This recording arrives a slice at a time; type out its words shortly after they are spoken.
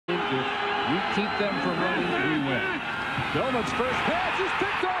If we keep them from running, we win. Doman's first pass is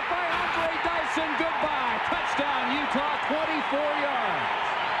picked off by Andre Dyson. Goodbye. Touchdown, Utah, 24 yards.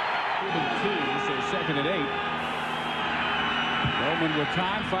 2, so 2nd and 8. Doman with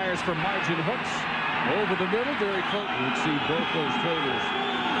time, fires from margin hooks. Over the middle, very close. We'd see both those totals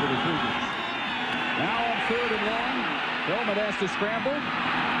for the Cougars. Now on 3rd and long, Doman has to scramble.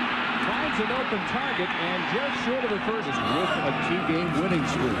 Finds an open target, and just short of the first is with a 2-game winning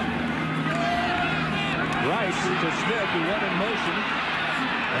streak. Rice to Smith, who went in motion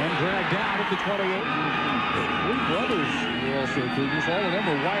and dragged down at the 28. 3 brothers were also Cougars. All of them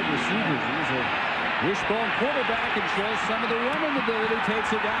are wide receivers. He's a wishbone quarterback and shows some of the running ability. Takes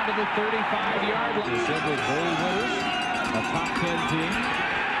it down to the 35-yard line. Several bowl winners, a top 10 team.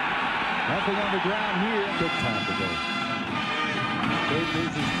 Nothing on the ground here. Good time to go. State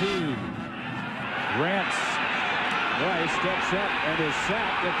loses 2. Rance. Rice steps up and is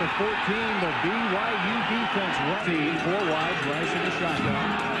sacked at the 14. The BYU defense running 4 wide. Rice in the shotgun.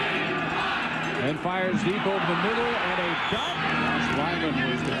 And fires deep over the middle, and a dot. Lyman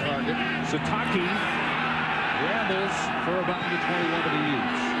was the target. Sataki rambles for about the 21 of the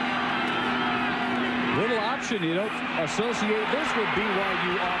Utes. Little option. You don't associate this with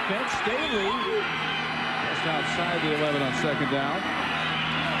BYU offense. Staley just outside the 11 on 2nd down.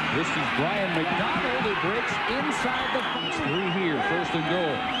 This is Brian McDonald who breaks inside the 3 here. 1st and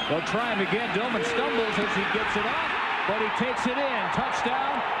goal. They'll try him again. Doman stumbles as he gets it off, but he takes it in.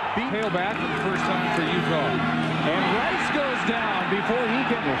 Touchdown. Tailback for the first time for Utah. And Rice goes down before he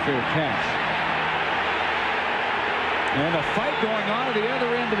can a fair catch. And a fight going on at the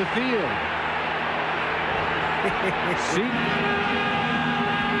other end of the field. See?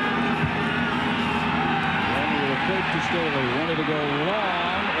 With a fake to Staley. Wanted to go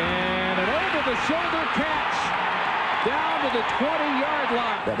long. And an over-the-shoulder catch. Down to the 20-yard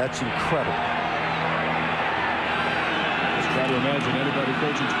line. Yeah, that's incredible. Try to imagine anybody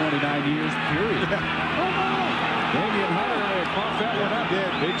coaching 29 years, period. Damian Hunter caught that one up.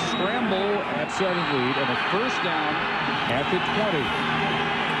 Big scramble at 7th lead and a 1st down at the 20.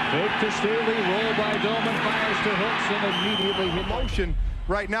 Fake to Staley, roll by Doman, fires to Hooks, and immediately hit motion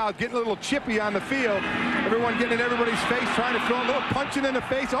right now, getting a little chippy on the field. Everyone getting in everybody's face, trying to throw a little punching in the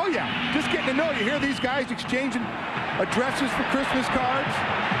face. Oh yeah, just getting to know you. Hear these guys exchanging addresses for Christmas cards.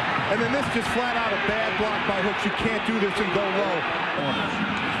 And then this just flat out a bad block by Hooks. You can't do this and go low.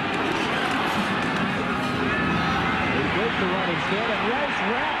 They break the run instead, and Rice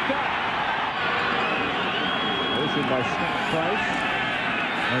wrapped up. Motion by Price.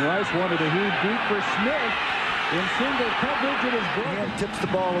 And Rice wanted a heave deep for Smith. In single coverage, it is broken. And tips the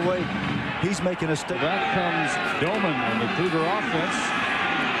ball away. He's making a step. Back comes Doman on the Cougar offense.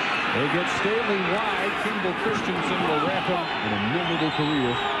 They get Staley wide. Kimball Christensen will wrap up in a memorable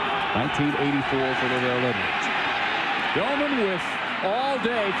career. 1984 for the Red Edwards. Doman with all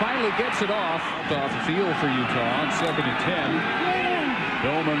day finally gets it off the field for Utah on 2nd and 10.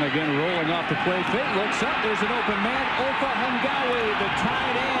 Doman again rolling off the play. Fate looks up. There's an open man. Ofa Hungawi, the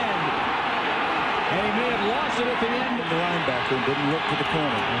tight end. And he may have lost it at the end. The linebacker didn't look to the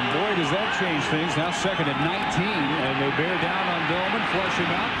corner. And boy, does that change things. Now 2nd and 19. And they bear down on Doman. Flush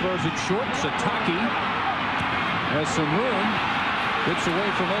him out. Throws it short. Sataki has some room. Gets away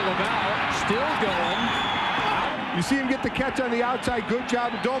from Olagao, still going. You see him get the catch on the outside. Good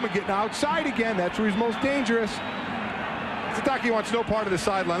job of Doman getting outside again. That's where he's most dangerous. Sataki wants no part of the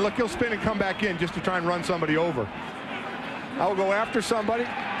sideline. Look, he'll spin and come back in just to try and run somebody over. I will go after somebody.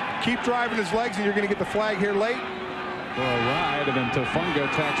 Keep driving his legs, and you're going to get the flag here late. For a ride, and then Tofunga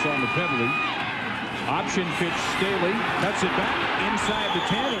tacks on the penalty. Option pitch, Staley cuts it back inside the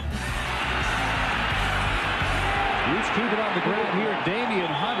 10. Utes keep it on the ground here. Damian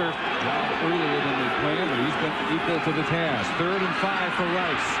Hunter dropped earlier than they planned, but he's been equal to the task. 3rd and 5 for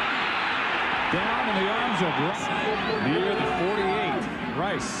Rice. Down in the arms of Rice. Near the 48.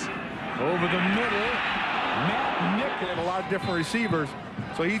 Rice over the middle. Matt Nick. They have a lot of different receivers,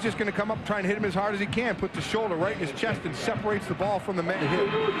 so he's just going to come up trying to hit him as hard as he can. Put the shoulder right in his chest and separates the ball from the man to hit.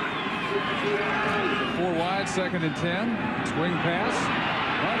 4 wide, 2nd and 10. Swing pass.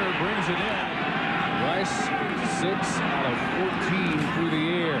 Hunter brings it in. Rice 6 out of 14 through the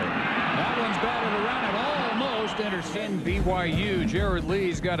air. That one's batted around and almost intercepted. BYU. Jared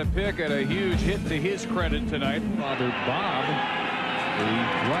Lee's got a pick at a huge hit to his credit tonight. Father Bob, the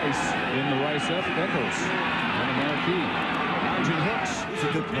Rice in the Rice Echoes. On the marquee. Margin Hooks. It's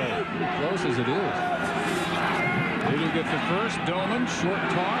a good play. Close as it is. Didn't get the first. Doman, short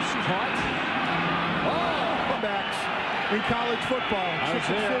toss, caught. Oh! Backs in college football. I was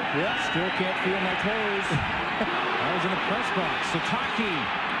there. Yeah, still can't feel my toes. I was in the press box. Sataki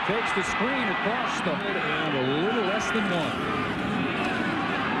Takes the screen across the hood and a little less than one.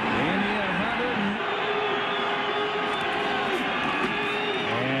 Indian Hunter.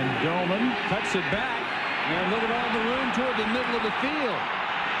 And Doman cuts it back. And look at all the room toward the middle of the field.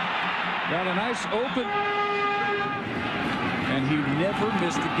 Got a nice open. And he never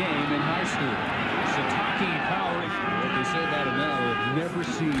missed a game in high school. Sataki Power. What they say about him now, I've never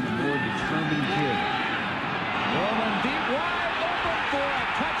seen a more determined kid. Doman deep wide open for a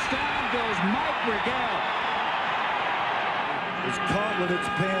touchdown goes Mike Rigel. Is caught with its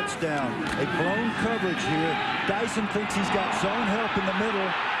pants down. A blown coverage here. Dyson thinks he's got zone help in the middle.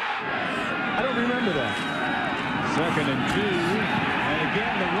 I don't remember that. 2nd and 2. And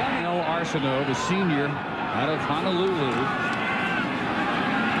again, the running. Arsenault, the senior out of Honolulu.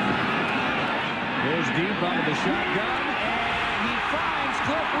 Goes deep onto the shotgun. And he finds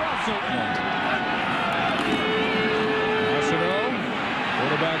Cliff Russell. Arsenault,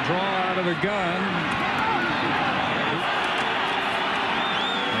 quarterback draw out of the gun.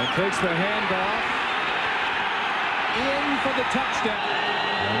 And takes the handoff. In for the touchdown.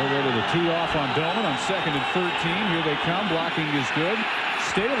 They're ready to tee off on Doman on 2nd and 13. Here they come. Blocking is good.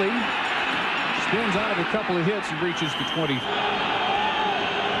 Staley spins out of a couple of hits and reaches the 20.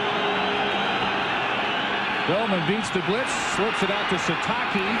 Doman beats the blitz. Slips it out to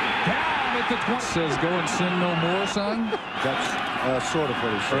Sataki. Down at the 20. Says go and sin no more, son. That's sort of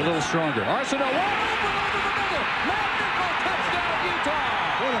what he Or a said. little stronger. Arsenault wide open over the middle. Magical touchdown,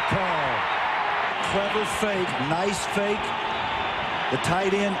 Utah. What a call. Clever fake. Nice fake. The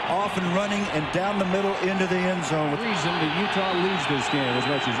tight end off and running and down the middle into the end zone. Reason that Utah leads this game as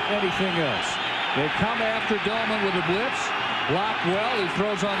much as anything else. They come after Doman with a blitz. Blocked well. He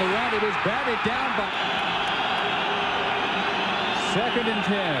throws on the run. It is batted down by 2nd and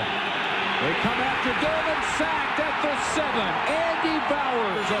 10. They come after Doman. Sacked at the 7. Andy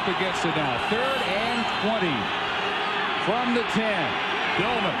Bowers up against it now. 3rd and 20 from the 10.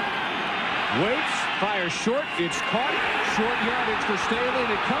 Doman waits, fires short. It's caught. Short yardage for Staley,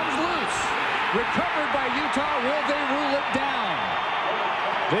 and it comes loose. Recovered by Utah. Will they rule it down?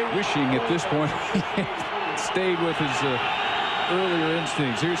 They wishing at this point he stayed with his earlier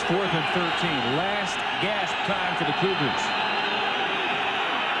instincts. Here's 4th and 13. Last gasp time for the Cougars.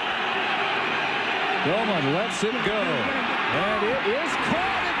 Doman lets it go. And it is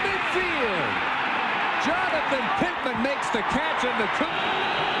caught at midfield. Jonathan Pittman makes the catch, and the Cougars.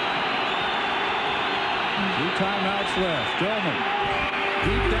 2 timeouts left. Doman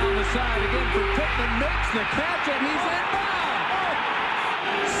deep down the side again for Pittman. Makes the catch, and he's in bounds.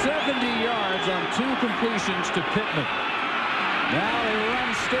 70 yards on 2 completions to Pittman. Now they run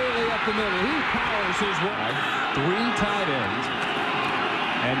Staley up the middle. He powers his way. 3 tight ends.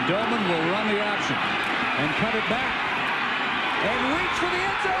 And Doman will run the option and cut it back. And reach for the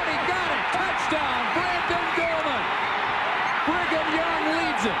end zone. He got it. Touchdown, Brandon Doman. Brigham Young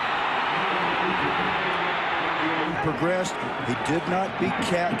leads it. Progressed. He did not get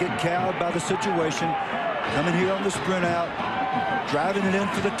cowed by the situation. Coming here on the sprint out, driving it in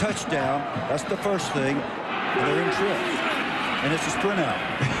for the touchdown. That's the first thing. And they're in trip. And it's a sprint out.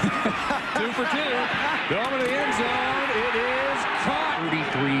 2 for 2. Going to the end zone. It is caught.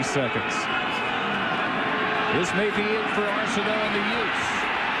 33 seconds. This may be it for Arsenault and the Utes.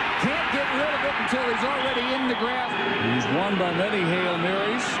 Can't get rid of it until he's already in the grasp. He's won by many Hail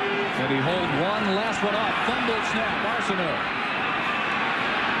Marys. And he holds one last one off. Fumble snap. Arsenault.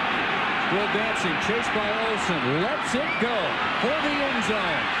 Still dancing. Chased by Olsen. Lets it go for the end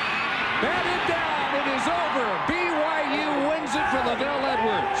zone. Batted down. It is over. BYU wins it for Lavelle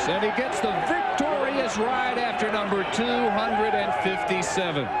Edwards. And he gets the victorious ride after number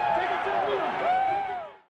 257.